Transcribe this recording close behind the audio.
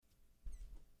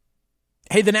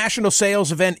Hey, the national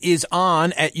sales event is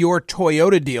on at your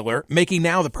Toyota dealer, making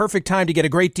now the perfect time to get a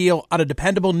great deal on a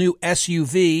dependable new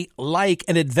SUV like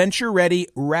an adventure-ready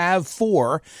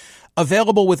RAV4.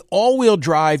 Available with all-wheel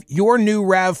drive, your new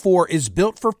RAV4 is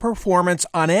built for performance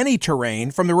on any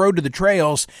terrain, from the road to the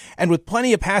trails, and with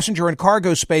plenty of passenger and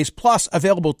cargo space, plus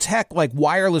available tech like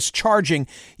wireless charging,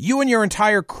 you and your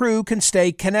entire crew can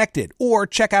stay connected. Or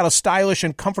check out a stylish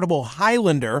and comfortable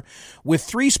Highlander with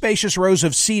 3 spacious rows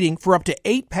of seating for up to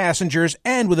 8 passengers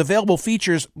and with available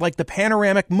features like the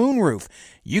panoramic moonroof.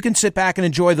 You can sit back and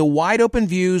enjoy the wide-open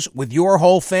views with your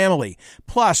whole family.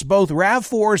 Plus, both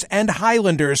RAV4s and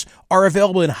Highlanders are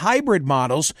available in hybrid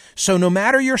models, so no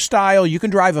matter your style, you can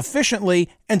drive efficiently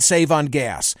and save on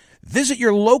gas. Visit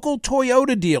your local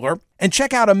Toyota dealer and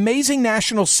check out amazing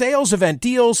national sales event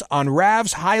deals on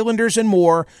RAVs, Highlanders, and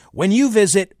more when you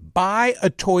visit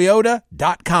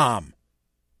buyatoyota.com.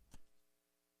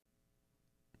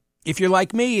 If you're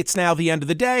like me, it's now the end of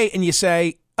the day and you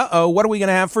say, uh-oh, what are we going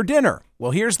to have for dinner?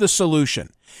 Well, here's the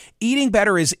solution. Eating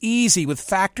better is easy with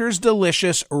Factor's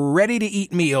delicious,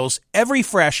 ready-to-eat meals. Every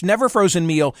fresh, never frozen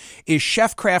meal is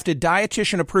chef-crafted,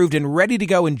 dietitian-approved, and ready to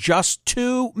go in just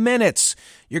 2 minutes.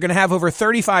 You're going to have over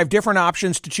 35 different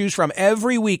options to choose from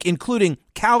every week, including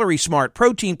Calorie Smart,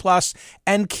 Protein Plus,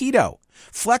 and Keto.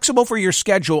 Flexible for your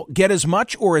schedule, get as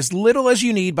much or as little as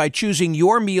you need by choosing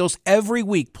your meals every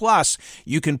week. Plus,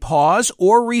 you can pause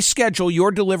or reschedule your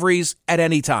deliveries at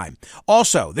any time.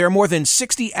 Also, there are more than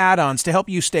 60 add-ons to help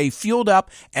you stay fueled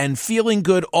up and feeling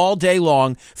good all day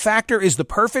long. Factor is the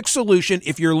perfect solution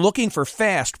if you're looking for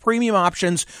fast, premium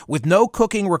options with no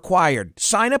cooking required.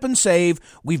 Sign up and save.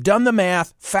 We've done the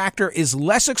math. Factor is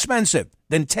less expensive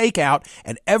than takeout,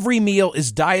 and every meal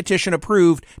is dietitian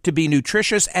approved to be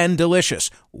nutritious and delicious.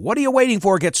 What are you waiting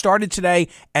for? Get started today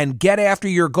and get after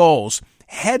your goals.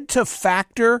 Head to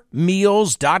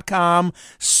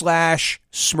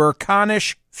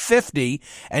factormeals.com/Smerconish50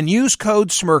 and use code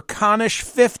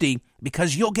Smerconish50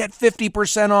 because you'll get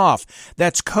 50% off.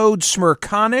 That's code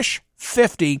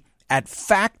Smerconish50 at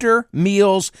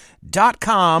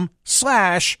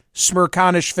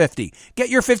factormeals.com/Smerconish50. Get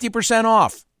your 50%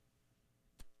 off.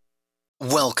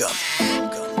 Welcome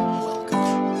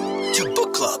to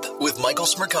Book Club with Michael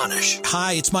Smerconish.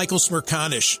 Hi, it's Michael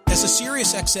Smerconish. As a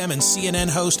SiriusXM and CNN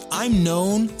host, I'm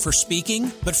known for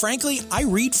speaking, but frankly, I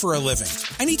read for a living.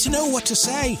 I need to know what to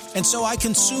say, and so I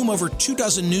consume over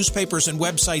 24 newspapers and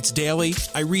websites daily.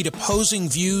 I read opposing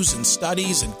views and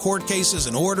studies and court cases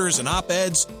and orders and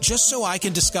op-eds just so I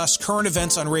can discuss current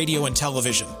events on radio and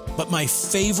television. But my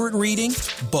favorite reading?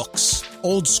 Books.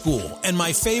 Old school. And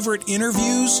my favorite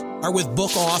interviews are with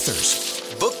book authors.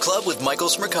 Book Club with Michael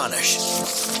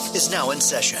Smerconish is now in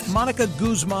session. Monica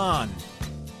Guzman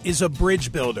is a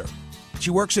bridge builder.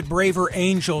 She works at Braver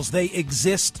Angels. They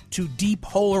exist to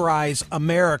depolarize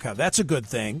America. That's a good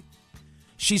thing.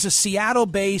 She's a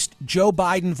Seattle-based Joe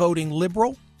Biden voting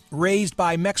liberal, raised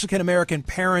by Mexican-American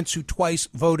parents who twice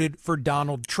voted for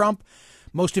Donald Trump.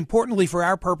 Most importantly, for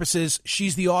our purposes,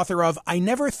 she's the author of I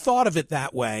Never Thought of It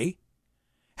That Way: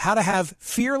 How to Have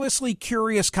Fearlessly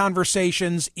Curious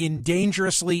Conversations in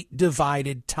Dangerously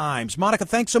Divided Times. Monica,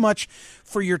 thanks so much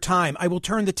for your time. I will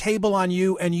turn the table on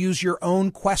you and use your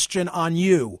own question on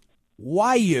you.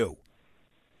 Why you?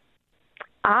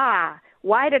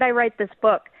 Why did I write this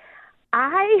book?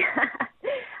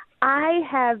 I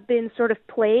have been sort of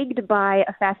plagued by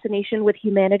a fascination with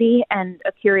humanity and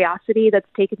a curiosity that's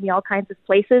taken me all kinds of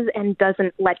places and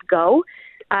doesn't let go.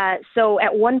 So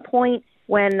at one point,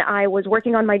 when I was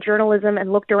working on my journalism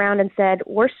and looked around and said,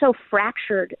 we're so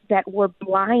fractured that we're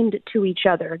blind to each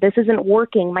other. This isn't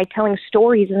working. My telling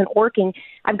stories isn't working.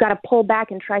 I've got to pull back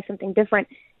and try something different.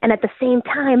 And at the same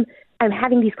time, I'm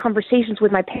having these conversations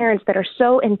with my parents that are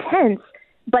so intense,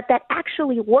 but that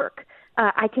actually work.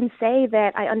 I can say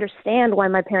that I understand why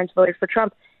my parents voted for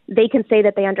Trump. They can say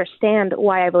that they understand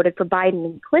why I voted for Biden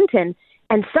and Clinton.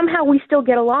 And somehow we still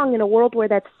get along in a world where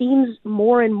that seems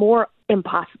more and more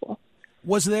impossible.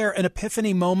 Was there an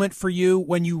epiphany moment for you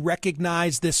when you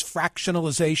recognized this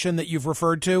fractionalization that you've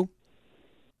referred to?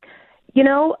 You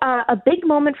know, a big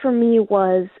moment for me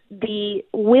was the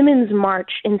Women's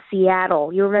March in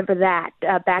Seattle. You remember that,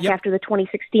 back Yep. after the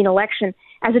 2016 election.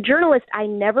 As a journalist, I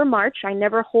never march. I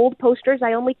never hold posters.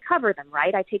 I only cover them,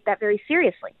 right? I take that very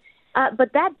seriously.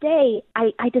 But that day,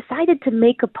 I decided to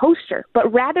make a poster.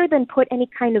 But rather than put any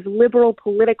kind of liberal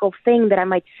political thing that I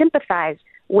might sympathize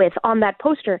with on that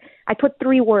poster, I put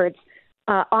 3 words: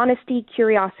 honesty,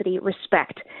 curiosity,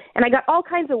 respect. And I got all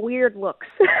kinds of weird looks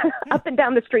up and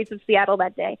down the streets of Seattle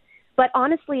that day. But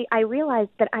honestly, I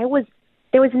realized that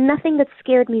there was nothing that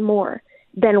scared me more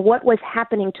than what was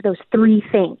happening to those 3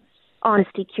 things: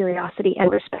 honesty, curiosity,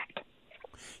 and respect.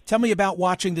 Tell me about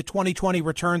watching the 2020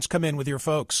 returns come in with your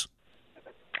folks.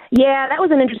 Yeah, that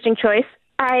was an interesting choice.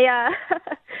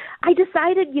 I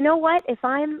decided, you know what, if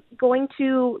I'm going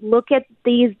to look at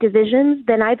these divisions,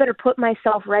 then I better put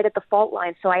myself right at the fault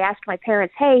line. So I asked my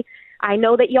parents, hey, I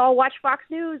know that y'all watch Fox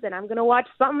News and I'm going to watch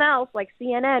something else like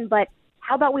CNN, but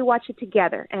how about we watch it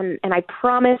together? And I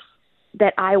promise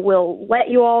that I will let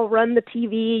you all run the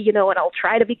TV, and I'll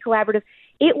try to be collaborative.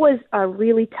 It was a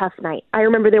really tough night. I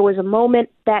remember there was a moment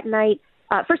that night.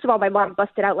 First of all, my mom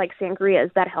busted out like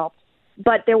sangrias. That helped.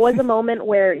 But there was a moment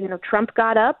where, Trump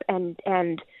got up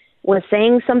and was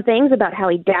saying some things about how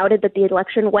he doubted that the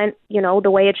election went,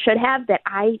 the way it should have, that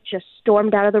I just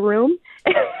stormed out of the room.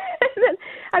 And then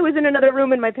I was in another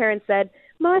room and my parents said,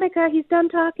 Monica, he's done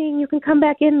talking. You can come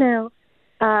back in now.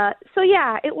 So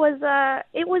yeah, it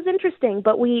was interesting,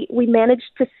 but we managed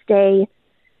to stay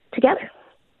together.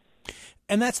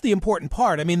 And that's the important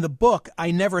part. I mean, the book,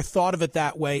 I never thought of it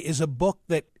that way, is a book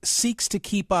that seeks to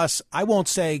keep us, I won't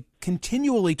say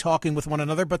continually talking with one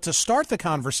another, but to start the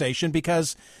conversation,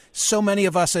 because so many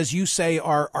of us, as you say,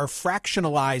 are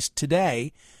fractionalized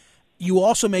today. You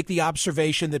also make the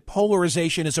observation that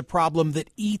polarization is a problem that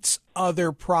eats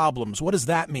other problems. What does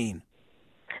that mean?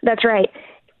 That's right.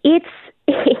 It's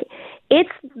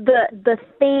the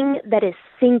thing that is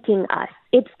sinking us.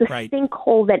 It's the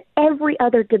sinkhole that every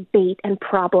other debate and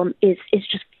problem is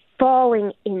just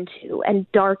falling into and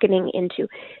darkening into.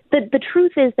 The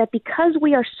truth is that because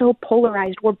we are so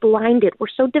polarized, we're blinded. We're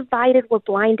so divided, we're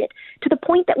blinded to the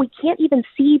point that we can't even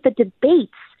see the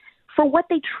debates for what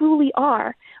they truly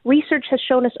are. Research has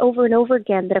shown us over and over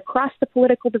again that across the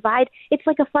political divide, it's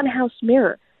like a funhouse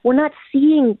mirror. We're not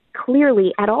seeing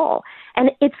clearly at all.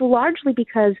 And it's largely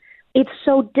because it's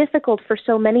so difficult for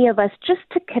so many of us just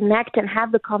to connect and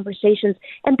have the conversations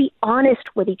and be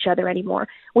honest with each other anymore.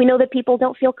 We know that people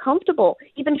don't feel comfortable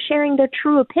even sharing their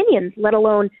true opinions, let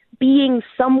alone being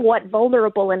somewhat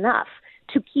vulnerable enough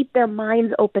to keep their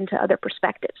minds open to other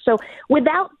perspectives. So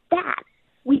without that,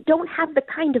 we don't have the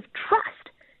kind of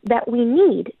trust that we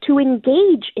need to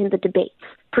engage in the debates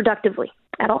productively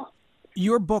at all.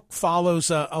 Your book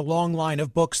follows a long line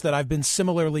of books that I've been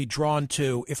similarly drawn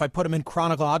to. If I put them in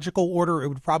chronological order, it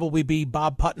would probably be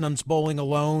Bob Putnam's Bowling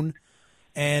Alone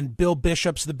and Bill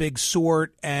Bishop's The Big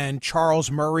Sort and Charles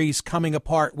Murray's Coming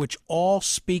Apart, which all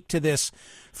speak to this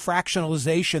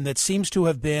fractionalization that seems to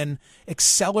have been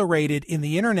accelerated in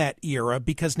the internet era,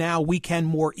 because now we can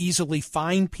more easily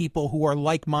find people who are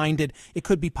like-minded. It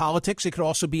could be politics. It could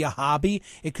also be a hobby.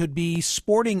 It could be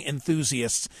sporting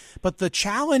enthusiasts. But the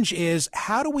challenge is,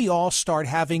 how do we all start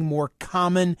having more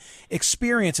common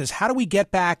experiences? How do we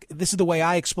get back? This is the way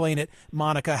I explain it,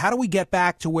 Monica. How do we get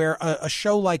back to where a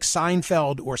show like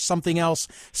Seinfeld or something else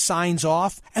signs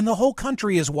off and the whole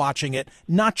country is watching it,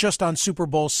 not just on Super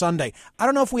Bowl Sunday? I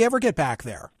don't know if we ever get back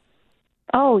there.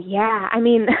 Oh, yeah. I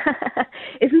mean,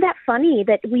 isn't that funny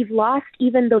that we've lost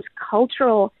even those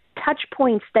cultural touch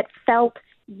points that felt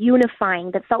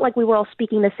unifying, that felt like we were all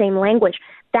speaking the same language?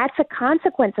 That's a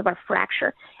consequence of our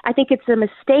fracture. I think it's a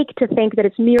mistake to think that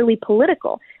it's merely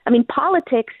political. I mean,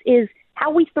 politics is how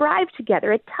we thrive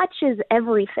together. It touches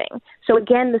everything. So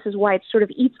again, this is why it sort of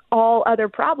eats all other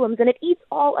problems and it eats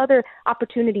all other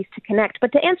opportunities to connect.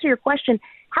 But to answer your question,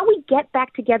 how we get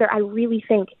back together, I really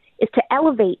think, is to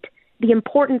elevate the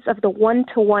importance of the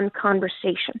one-to-one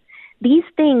conversation. These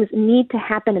things need to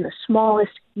happen in the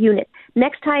smallest unit.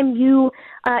 Next time you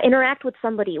interact with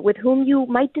somebody with whom you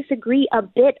might disagree a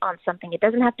bit on something, it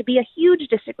doesn't have to be a huge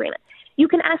disagreement. You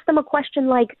can ask them a question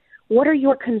like, what are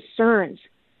your concerns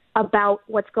about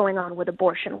what's going on with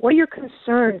abortion? What are your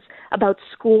concerns about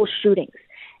school shootings?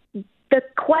 The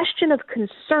question of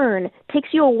concern takes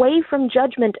you away from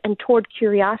judgment and toward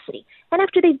curiosity. And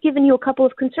after they've given you a couple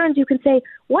of concerns, you can say,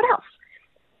 what else?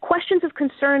 Questions of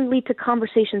concern lead to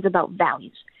conversations about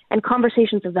values. And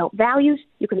conversations about values,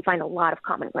 you can find a lot of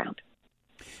common ground.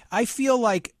 I feel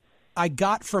like I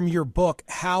got from your book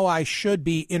how I should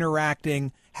be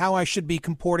interacting, how I should be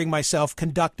comporting myself,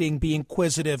 conducting, being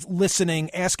inquisitive, listening,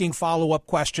 asking follow-up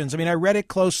questions. I mean, I read it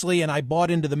closely and I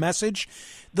bought into the message.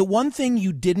 The one thing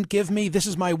you didn't give me, this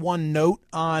is my one note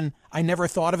on, I never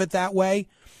thought of it that way.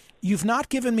 You've not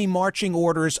given me marching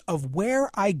orders of where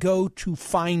I go to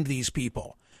find these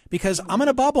people, because I'm in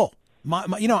a bubble.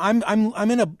 I'm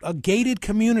in a gated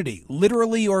community,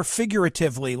 literally or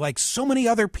figuratively, like so many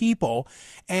other people,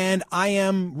 and I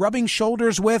am rubbing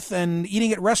shoulders with and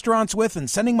eating at restaurants with and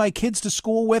sending my kids to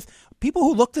school with people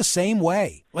who look the same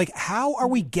way. Like, how are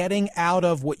we getting out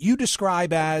of what you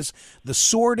describe as the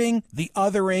sorting, the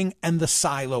othering, and the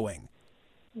siloing?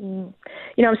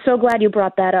 I'm so glad you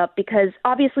brought that up because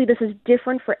obviously this is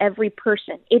different for every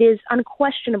person. It is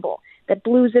unquestionable that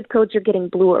blue zip codes are getting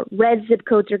bluer, red zip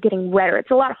codes are getting redder.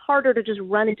 It's a lot harder to just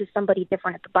run into somebody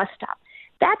different at the bus stop.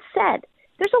 That said,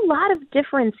 there's a lot of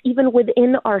difference even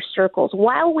within our circles.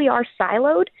 While we are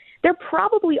siloed, there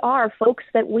probably are folks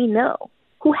that we know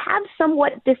who have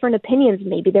somewhat different opinions.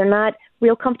 Maybe they're not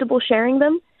real comfortable sharing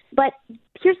them. But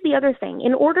here's the other thing.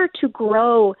 In order to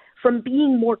grow from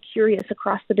being more curious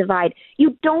across the divide,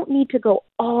 you don't need to go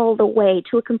all the way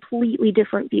to a completely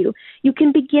different view. You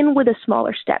can begin with a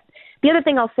smaller step. The other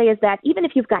thing I'll say is that even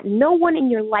if you've got no one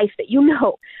in your life that you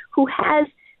know who has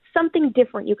something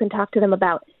different you can talk to them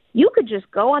about, you could just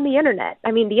go on the internet.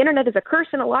 I mean, the internet is a curse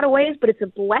in a lot of ways, but it's a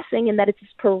blessing in that it's this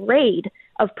parade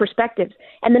of perspectives.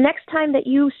 And the next time that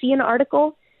you see an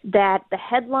article that the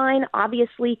headline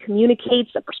obviously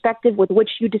communicates a perspective with which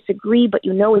you disagree, but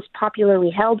you know is popularly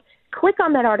held, click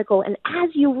on that article, and as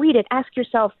you read it, ask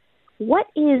yourself, what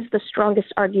is the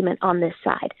strongest argument on this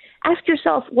side? Ask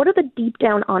yourself, what are the deep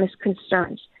down honest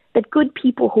concerns that good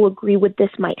people who agree with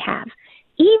this might have?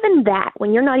 Even that,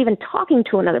 when you're not even talking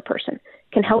to another person,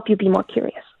 can help you be more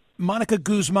curious. Monica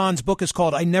Guzman's book is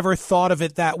called I Never Thought of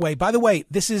It That Way. By the way,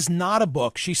 this is not a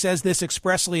book. She says this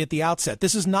expressly at the outset.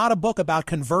 This is not a book about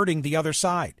converting the other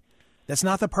side. That's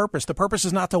not the purpose. The purpose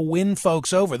is not to win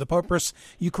folks over. The purpose,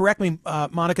 you correct me,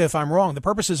 Monica, if I'm wrong, the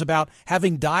purpose is about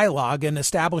having dialogue and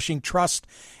establishing trust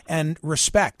and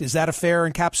respect. Is that a fair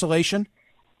encapsulation?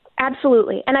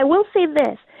 Absolutely. And I will say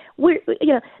this.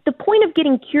 The point of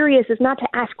getting curious is not to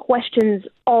ask questions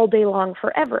all day long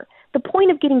forever. The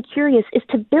point of getting curious is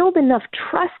to build enough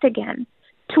trust again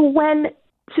to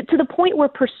the point where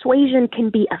persuasion can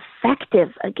be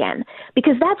effective again,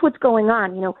 because that's what's going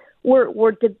on.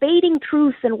 We're debating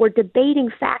truth and we're debating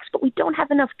facts, but we don't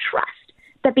have enough trust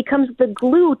that becomes the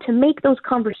glue to make those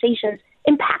conversations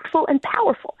impactful and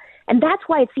powerful. And that's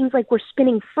why it seems like we're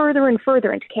spinning further and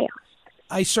further into chaos.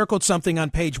 I circled something on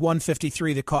page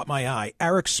 153 that caught my eye.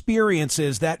 Our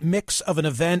experiences, that mix of an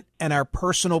event and our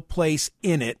personal place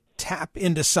in it, tap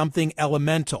into something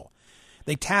elemental.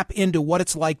 They tap into what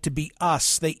it's like to be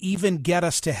us. They even get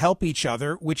us to help each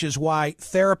other, which is why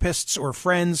therapists or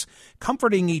friends,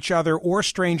 comforting each other, or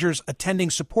strangers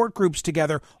attending support groups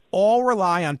together all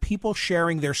rely on people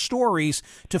sharing their stories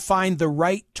to find the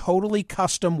right, totally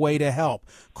custom way to help.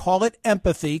 Call it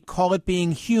empathy, call it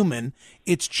being human.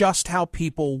 It's just how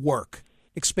people work.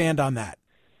 Expand on that.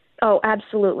 Oh,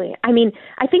 absolutely. I mean,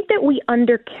 I think that we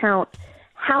undercount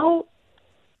how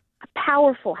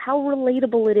powerful, how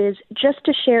relatable it is just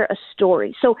to share a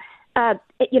story. So,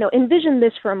 envision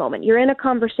this for a moment. You're in a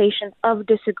conversation of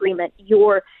disagreement.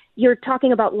 You're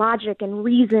talking about logic and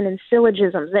reason and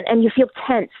syllogisms, and you feel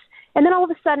tense. And then all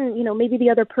of a sudden, maybe the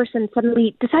other person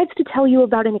suddenly decides to tell you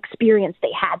about an experience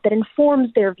they had that informs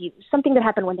their views, something that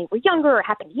happened when they were younger or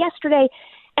happened yesterday.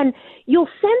 And you'll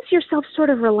sense yourself sort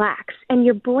of relax, and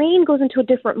your brain goes into a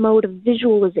different mode of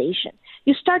visualization.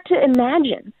 You start to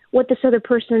imagine what this other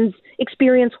person's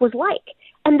experience was like.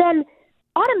 And then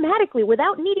automatically,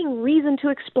 without needing reason to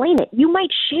explain it, you might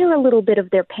share a little bit of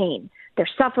their pain, their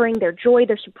suffering, their joy,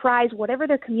 their surprise, whatever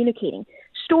they're communicating.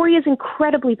 Story is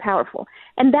incredibly powerful.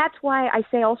 And that's why I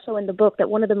say also in the book that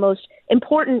one of the most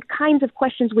important kinds of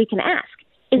questions we can ask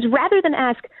is rather than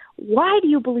ask, why do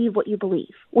you believe what you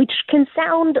believe? Which can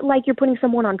sound like you're putting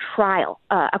someone on trial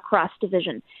across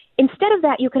division. Instead of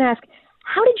that, you can ask,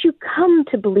 how did you come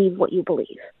to believe what you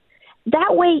believe?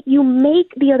 That way, you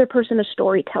make the other person a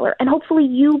storyteller, and hopefully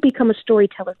you become a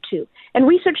storyteller too. And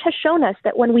research has shown us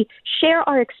that when we share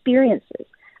our experiences,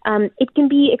 it can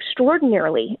be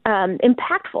extraordinarily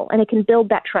impactful, and it can build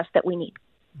that trust that we need.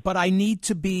 But I need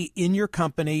to be in your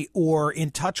company or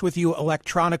in touch with you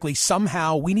electronically.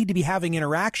 Somehow we need to be having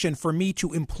interaction for me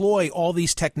to employ all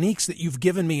these techniques that you've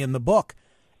given me in the book.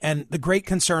 And the great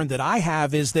concern that I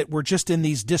have is that we're just in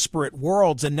these disparate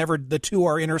worlds and never the two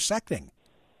are intersecting.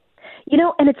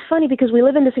 And it's funny because we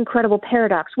live in this incredible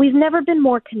paradox. We've never been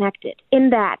more connected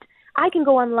in that I can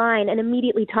go online and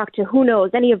immediately talk to, who knows,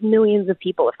 any of millions of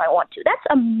people if I want to. That's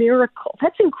a miracle.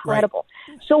 That's incredible.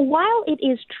 Right. So while it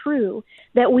is true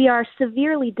that we are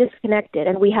severely disconnected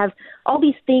and we have all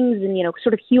these things and,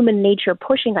 sort of human nature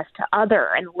pushing us to other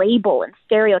and label and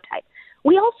stereotype,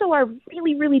 we also are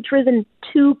really, really driven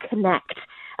to connect.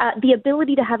 The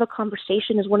ability to have a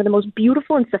conversation is one of the most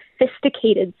beautiful and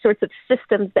sophisticated sorts of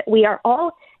systems that we are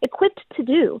all equipped to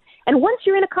do. And once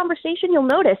you're in a conversation, you'll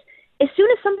notice as soon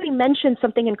as somebody mentions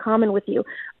something in common with you,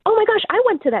 oh my gosh, I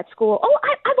went to that school. Oh,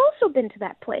 I've also been to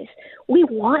that place. We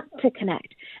want to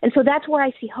connect. And so that's where I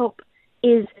see hope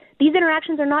is these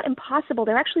interactions are not impossible.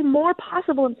 They're actually more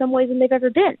possible in some ways than they've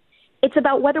ever been. It's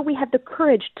about whether we have the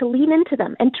courage to lean into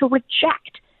them and to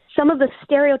reject some of the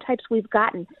stereotypes we've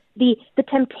gotten, the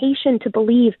temptation to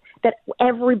believe that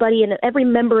everybody and every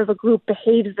member of a group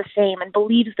behaves the same and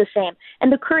believes the same,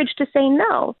 and the courage to say,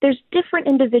 no, there's different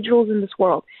individuals in this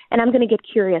world, and I'm going to get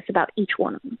curious about each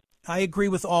one of them. I agree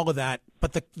with all of that,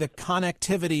 but the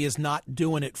connectivity is not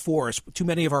doing it for us. Too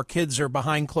many of our kids are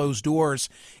behind closed doors,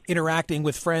 interacting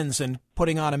with friends and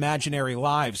putting on imaginary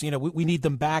lives. You know, we need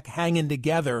them back hanging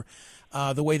together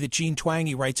the way that Jean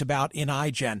Twenge writes about in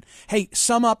iGen. Hey,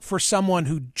 sum up for someone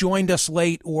who joined us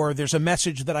late, or there's a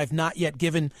message that I've not yet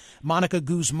given Monica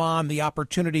Guzman the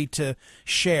opportunity to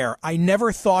share. I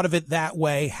never thought of it that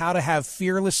way, how to have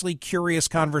fearlessly curious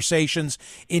conversations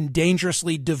in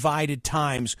dangerously divided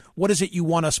times. What is it you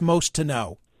want us most to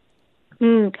know?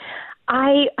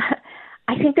 I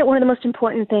think that one of the most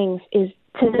important things is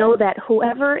to know that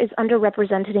whoever is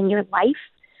underrepresented in your life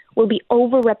will be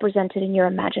overrepresented in your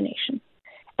imagination,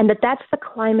 and that's the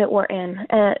climate we're in.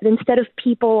 Instead of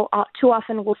people, too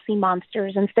often we'll see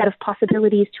monsters. Instead of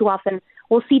possibilities, too often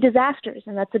we'll see disasters,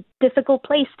 and that's a difficult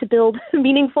place to build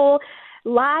meaningful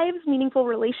lives, meaningful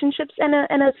relationships, and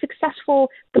a successful,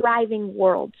 thriving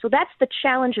world. So that's the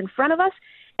challenge in front of us,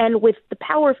 and with the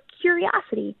power of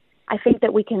curiosity, I think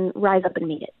that we can rise up and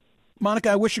meet it.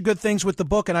 Monica, I wish you good things with the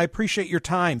book, and I appreciate your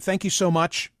time. Thank you so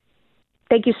much.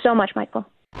 Thank you so much, Michael.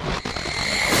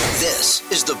 This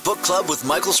is the Book Club with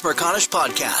Michael Smerconish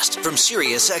podcast from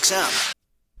SiriusXM.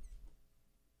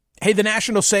 Hey, the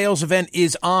national sales event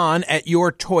is on at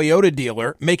your Toyota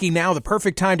dealer, making now the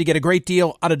perfect time to get a great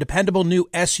deal on a dependable new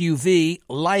SUV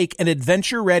like an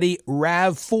adventure-ready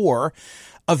RAV4.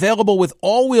 Available with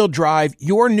all-wheel drive,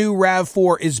 your new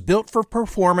RAV4 is built for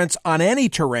performance on any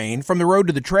terrain, from the road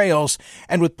to the trails,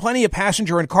 and with plenty of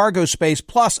passenger and cargo space,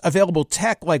 plus available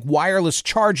tech like wireless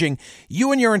charging,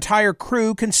 you and your entire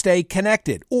crew can stay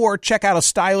connected. Or check out a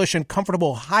stylish and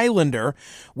comfortable Highlander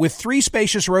with 3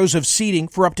 spacious rows of seating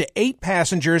for up to 8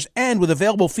 passengers, and with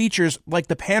available features like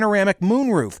the panoramic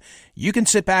moonroof. You can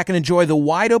sit back and enjoy the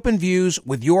wide-open views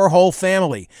with your whole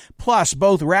family. Plus,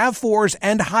 both RAV4s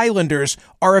and Highlanders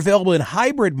are available in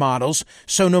hybrid models,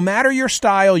 so no matter your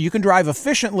style, you can drive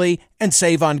efficiently and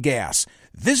save on gas.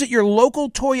 Visit your local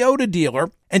Toyota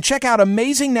dealer and check out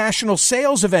amazing national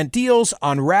sales event deals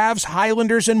on RAVs,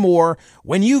 Highlanders, and more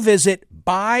when you visit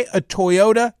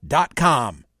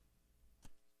buyatoyota.com.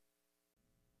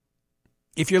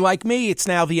 If you're like me, it's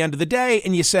now the end of the day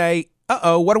and you say,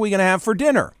 what are we going to have for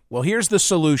dinner? Well, here's the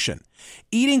solution.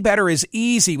 Eating better is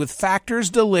easy with Factor's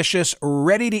delicious,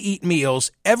 ready-to-eat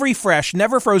meals. Every fresh,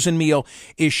 never frozen meal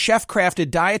is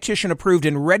chef-crafted, dietitian-approved,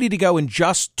 and ready to go in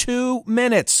just 2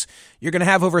 minutes. You're going to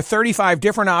have over 35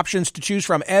 different options to choose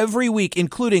from every week,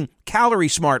 including Calorie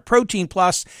Smart, Protein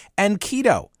Plus, and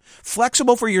Keto.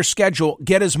 Flexible for your schedule,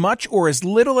 get as much or as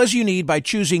little as you need by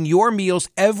choosing your meals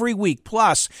every week.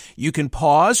 Plus, you can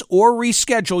pause or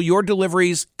reschedule your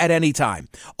deliveries at any time.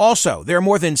 Also, there are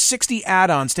more than 60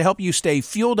 add-ons to help you stay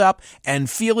fueled up and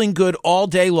feeling good all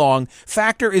day long.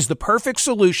 Factor is the perfect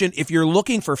solution if you're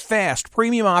looking for fast,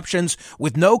 premium options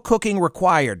with no cooking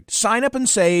required. Sign up and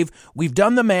save. We've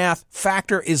done the math.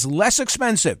 Factor is less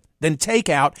expensive than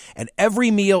takeout, and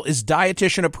every meal is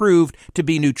dietitian approved to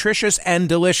be nutritious and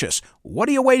delicious. What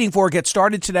are you waiting for? Get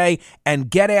started today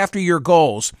and get after your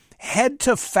goals. Head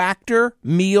to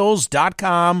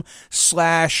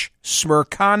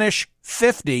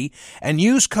factormeals.com/Smerconish50 and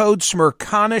use code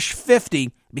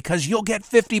Smerconish50 because you'll get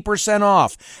 50%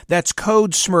 off. That's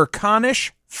code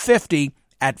Smerconish50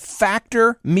 at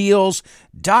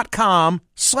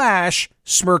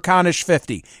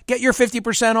factormeals.com/Smerconish50. Get your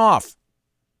 50% off.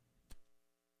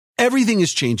 Everything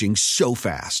is changing so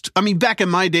fast. I mean, back in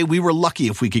my day, we were lucky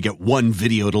if we could get one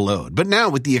video to load. But now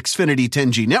with the Xfinity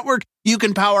 10G network, you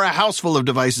can power a house full of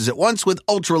devices at once with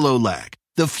ultra-low lag.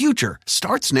 The future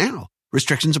starts now.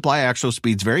 Restrictions apply. Actual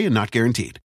speeds vary and not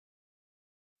guaranteed.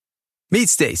 Meet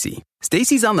Stacy.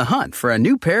 Stacy's on the hunt for a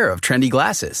new pair of trendy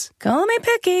glasses. Call me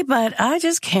picky, but I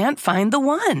just can't find the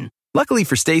one. Luckily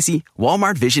for Stacy,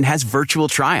 Walmart Vision has virtual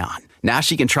try-on. Now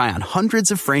she can try on hundreds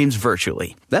of frames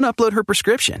virtually, then upload her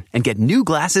prescription and get new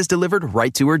glasses delivered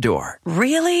right to her door.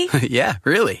 Really? Yeah,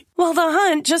 really. Well, the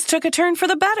hunt just took a turn for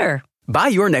the better. Buy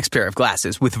your next pair of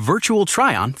glasses with virtual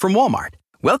try-on from Walmart.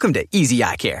 Welcome to Easy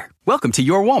Eye Care. Welcome to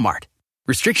your Walmart.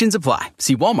 Restrictions apply.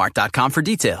 See walmart.com for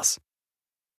details.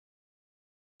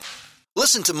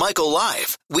 Listen to Michael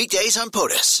live weekdays on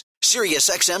POTUS,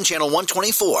 SiriusXM Channel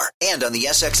 124, and on the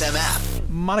SXM app.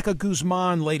 Monica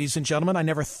Guzman, ladies and gentlemen. I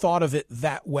never thought of it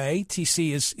that way.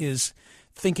 TC is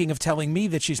thinking of telling me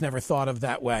that she's never thought of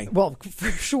that way. Well, for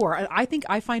sure. I think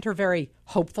I find her very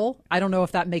hopeful. I don't know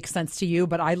if that makes sense to you,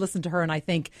 but I listen to her and I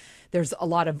think there's a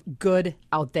lot of good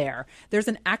out there. There's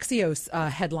an Axios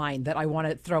headline that I want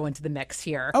to throw into the mix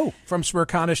here. Oh, from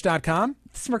Smirconish.com?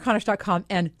 Smirconish.com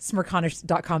and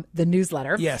Smirconish.com, the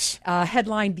newsletter. Yes.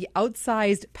 Headline, The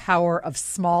Outsized Power of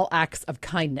Small Acts of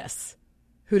Kindness.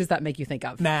 Who does that make you think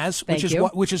of? Maz,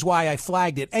 Thank which is why I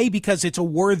flagged it. A, because it's a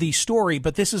worthy story,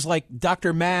 but this is like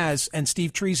Dr. Maz and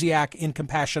Steve Treziak in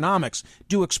Compassionomics.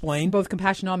 Do explain. Both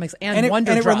Compassionomics and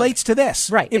Wonder And it Drug. relates to this.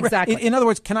 Right, exactly. In other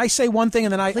words, can I say one thing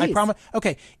and then I promise?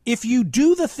 Okay, if you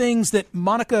do the things that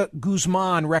Monica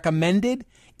Guzman recommended,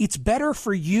 it's better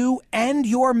for you and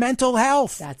your mental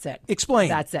health. That's it. Explain.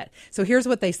 That's it. So here's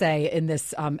what they say in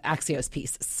this Axios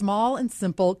piece. Small and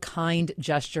simple, kind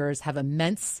gestures have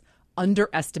immense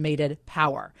underestimated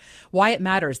power. Why it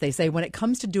matters, they say, when it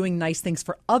comes to doing nice things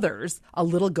for others, a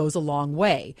little goes a long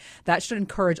way. That should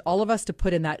encourage all of us to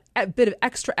put in that bit of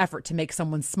extra effort to make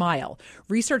someone smile.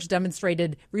 Researchers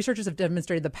have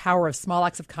demonstrated the power of small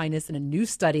acts of kindness in a new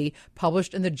study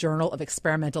published in the Journal of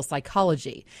Experimental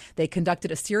Psychology. They conducted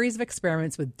a series of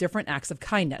experiments with different acts of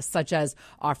kindness, such as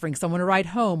offering someone a ride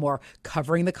home or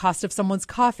covering the cost of someone's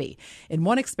coffee. In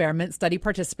one experiment, study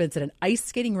participants at an ice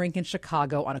skating rink in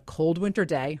Chicago on a cold winter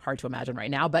day, hard to imagine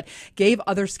right now, but gave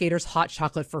other skaters hot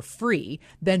chocolate for free.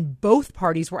 Then both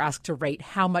parties were asked to rate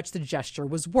how much the gesture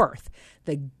was worth.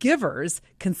 The givers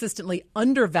consistently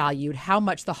undervalued how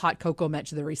much the hot cocoa meant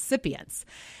to the recipients.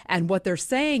 And what they're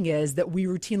saying is that we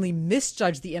routinely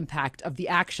misjudge the impact of the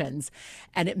actions,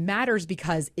 and it matters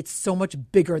because it's so much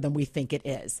bigger than we think it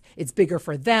is. It's bigger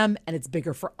for them, and it's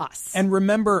bigger for us. And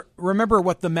remember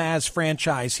what the Maz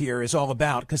franchise here is all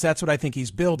about, because that's what I think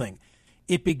he's building.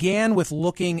 It began with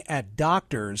looking at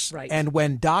doctors, right. And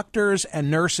when doctors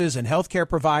and nurses and healthcare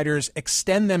providers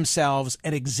extend themselves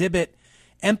and exhibit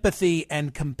empathy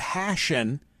and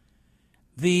compassion,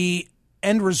 the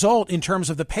end result in terms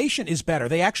of the patient is better.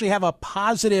 They actually have a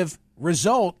positive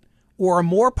result or a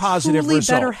more positive Truly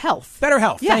result. better health. Better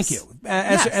health, Yes. thank you.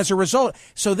 As a result.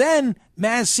 So then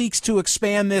Maz seeks to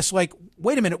expand this, like,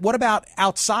 wait a minute, what about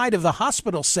outside of the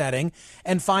hospital setting,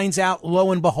 and finds out,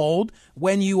 lo and behold,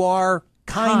 when you are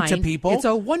kind to people. It's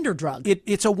a wonder drug.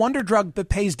 It's a wonder drug that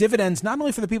pays dividends not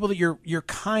only for the people that you're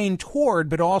kind toward,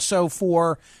 but also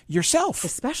for yourself.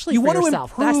 Especially for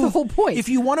yourself. That's the whole point. If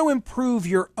you want to improve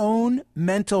your own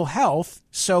mental health,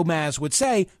 so Maz would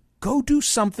say, go do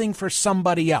something for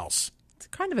somebody else. It's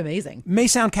kind of amazing. May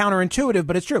sound counterintuitive,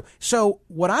 but it's true. So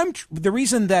the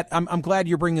reason that I'm glad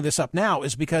you're bringing this up now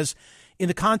is because in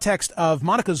the context of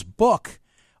Monica's book,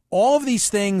 all of these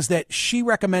things that she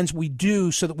recommends we do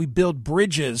so that we build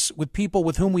bridges with people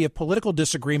with whom we have political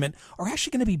disagreement are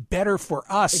actually going to be better for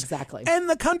us. Exactly. And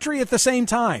the country at the same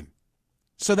time.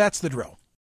 So that's the drill.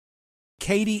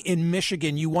 Katie in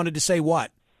Michigan, you wanted to say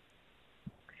what?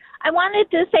 I wanted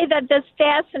to say that this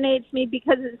fascinates me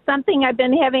because it's something I've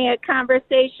been having a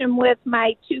conversation with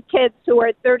my two kids who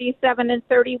are 37 and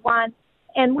 31,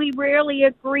 and we rarely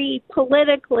agree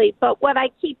politically. But what I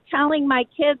keep telling my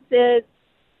kids is,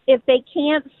 if they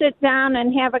can't sit down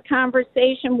and have a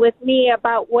conversation with me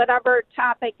about whatever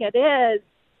topic it is,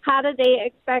 how do they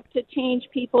expect to change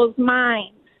people's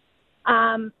minds?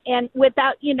 And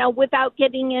without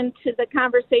getting into the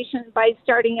conversation by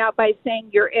starting out by saying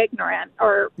you're ignorant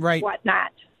or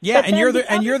whatnot. Yeah, but and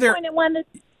you're there.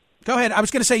 Go ahead. I was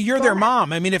going to say you're their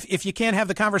mom. I mean, if you can't have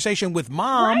the conversation with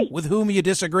mom, with whom you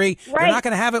disagree, you're not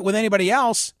going to have it with anybody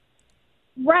else.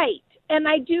 Right. And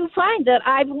I do find that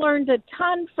I've learned a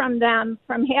ton from them,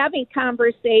 from having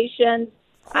conversations.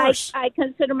 I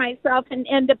consider myself an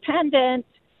independent,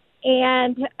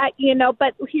 and,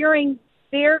 but hearing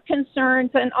their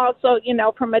concerns and also,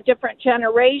 from a different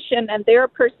generation and their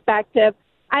perspective,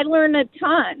 I learn a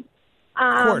ton.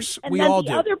 Of course, and we then all the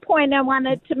do. other point I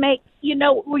wanted to make,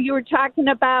 where you were talking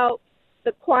about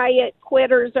the quiet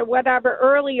quitters or whatever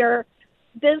earlier,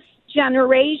 this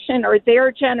generation or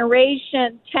their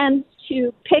generation tends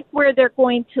to pick where they're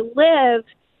going to live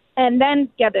and then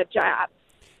get a job.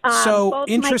 So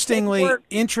interestingly,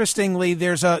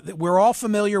 we're all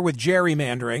familiar with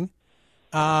gerrymandering.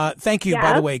 Thank you,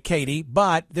 by the way, Katie.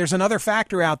 But there's another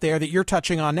factor out there that you're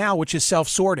touching on now, which is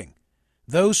self-sorting.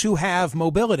 Those who have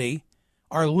mobility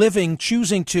are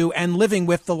choosing to and living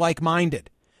with the like-minded.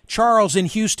 Charles in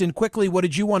Houston, quickly, what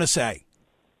did you want to say?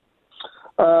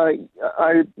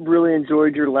 I really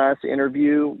enjoyed your last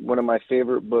interview. One of my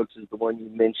favorite books is the one you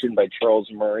mentioned by Charles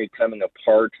Murray, Coming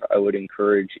Apart. I would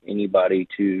encourage anybody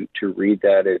to read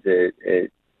that.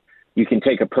 You can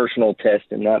take a personal test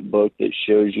in that book that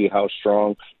shows you how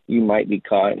strong you might be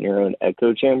caught in your own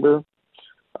echo chamber.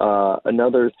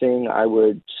 Another thing I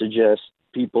would suggest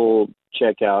people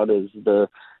check out is the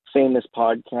famous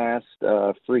podcast,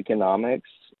 Freakonomics,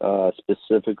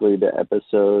 specifically the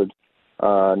episode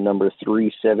number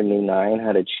 379,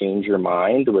 How to Change Your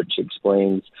Mind, which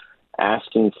explains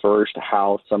asking first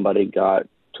how somebody got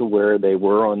to where they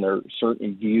were on their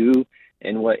certain view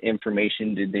and what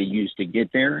information did they use to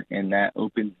get there. And that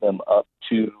opens them up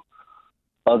to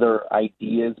other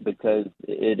ideas because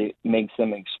it makes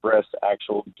them express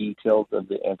actual details of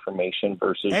the information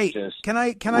versus just can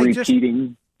I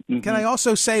repeating. Can I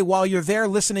also say, while you're there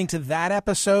listening to that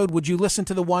episode, would you listen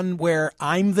to the one where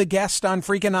I'm the guest on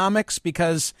Freakonomics?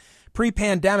 Because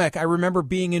pre-pandemic, I remember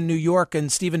being in New York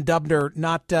and Stephen Dubner,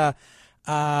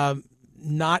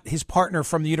 not his partner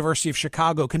from the University of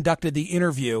Chicago, conducted the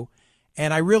interview.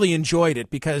 And I really enjoyed it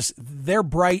because they're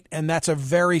bright, and that's a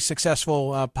very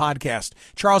successful podcast.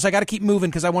 Charles, I got to keep moving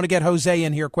because I want to get Jose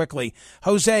in here quickly.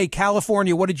 Jose,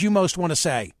 California, what did you most want to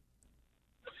say?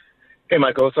 Hey,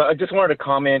 Michael. So I just wanted to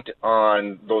comment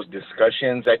on those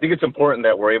discussions. I think it's important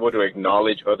that we're able to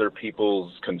acknowledge other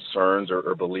people's concerns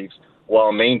or beliefs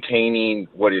while maintaining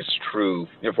what is true.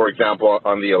 For example,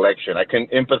 on the election, I can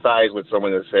empathize with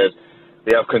someone that says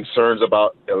they have concerns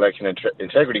about election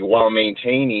integrity while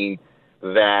maintaining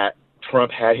that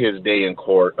Trump had his day in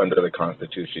court under the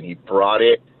Constitution. He brought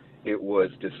it. It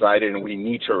was decided, and we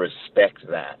need to respect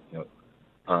that.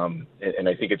 And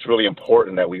I think it's really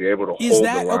important that we're able to hold the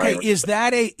line. Okay, is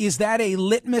that a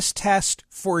litmus test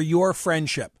for your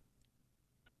friendship?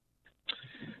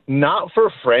 Not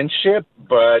for friendship,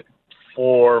 but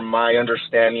for my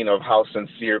understanding of how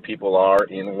sincere people are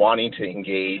in wanting to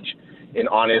engage in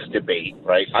honest debate,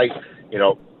 right? I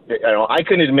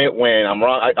can admit when I'm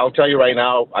wrong. I'll tell you right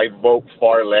now, I vote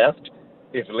far left.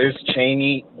 If Liz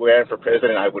Cheney ran for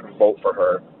president, I would vote for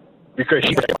her because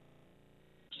she's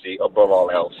above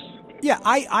all else. Yeah,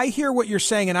 I hear what you're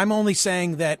saying, and I'm only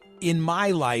saying that in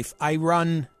my life,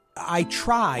 thank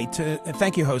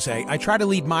you, Jose, I try to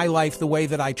lead my life the way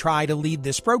that I try to lead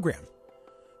this program,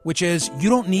 which is you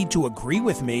don't need to agree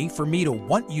with me for me to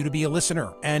want you to be a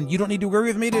listener, and you don't need to agree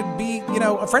with me to be,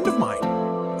 a friend of mine.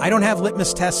 I don't have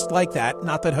litmus tests like that,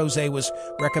 not that Jose was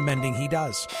recommending he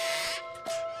does.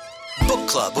 Book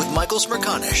Club with Michael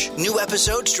Smerconish. New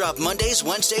episodes drop Mondays,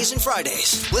 Wednesdays, and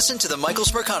Fridays. Listen to the Michael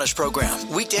Smerconish program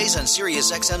weekdays on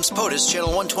SiriusXM's POTUS Channel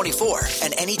 124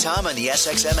 and anytime on the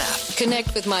SXM app.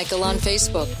 Connect with Michael on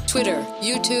Facebook, Twitter,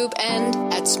 YouTube, and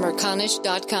at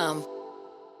Smerconish.com.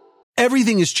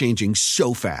 Everything is changing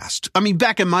so fast. I mean,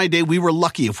 back in my day, we were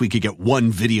lucky if we could get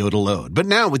one video to load. But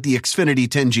now with the Xfinity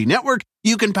 10G network,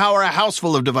 you can power a house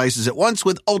full of devices at once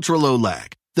with ultra-low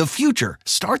lag. The future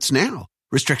starts now.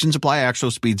 Restrictions apply. Actual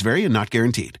speeds vary and not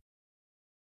guaranteed.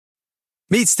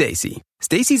 Meet Stacy.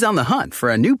 Stacy's on the hunt for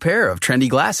a new pair of trendy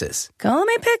glasses. Call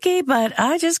me picky, but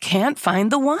I just can't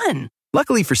find the one.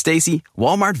 Luckily for Stacy,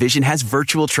 Walmart Vision has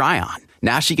virtual try-on.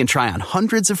 Now she can try on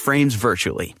hundreds of frames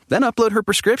virtually, then upload her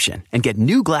prescription and get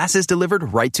new glasses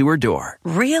delivered right to her door.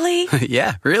 Really?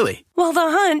 Yeah, really. Well, the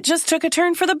hunt just took a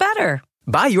turn for the better.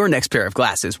 Buy your next pair of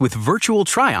glasses with virtual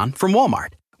try-on from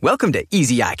Walmart. Welcome to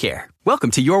Easy Eye Care.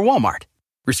 Welcome to your Walmart.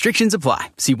 Restrictions apply.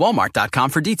 See walmart.com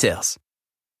for details.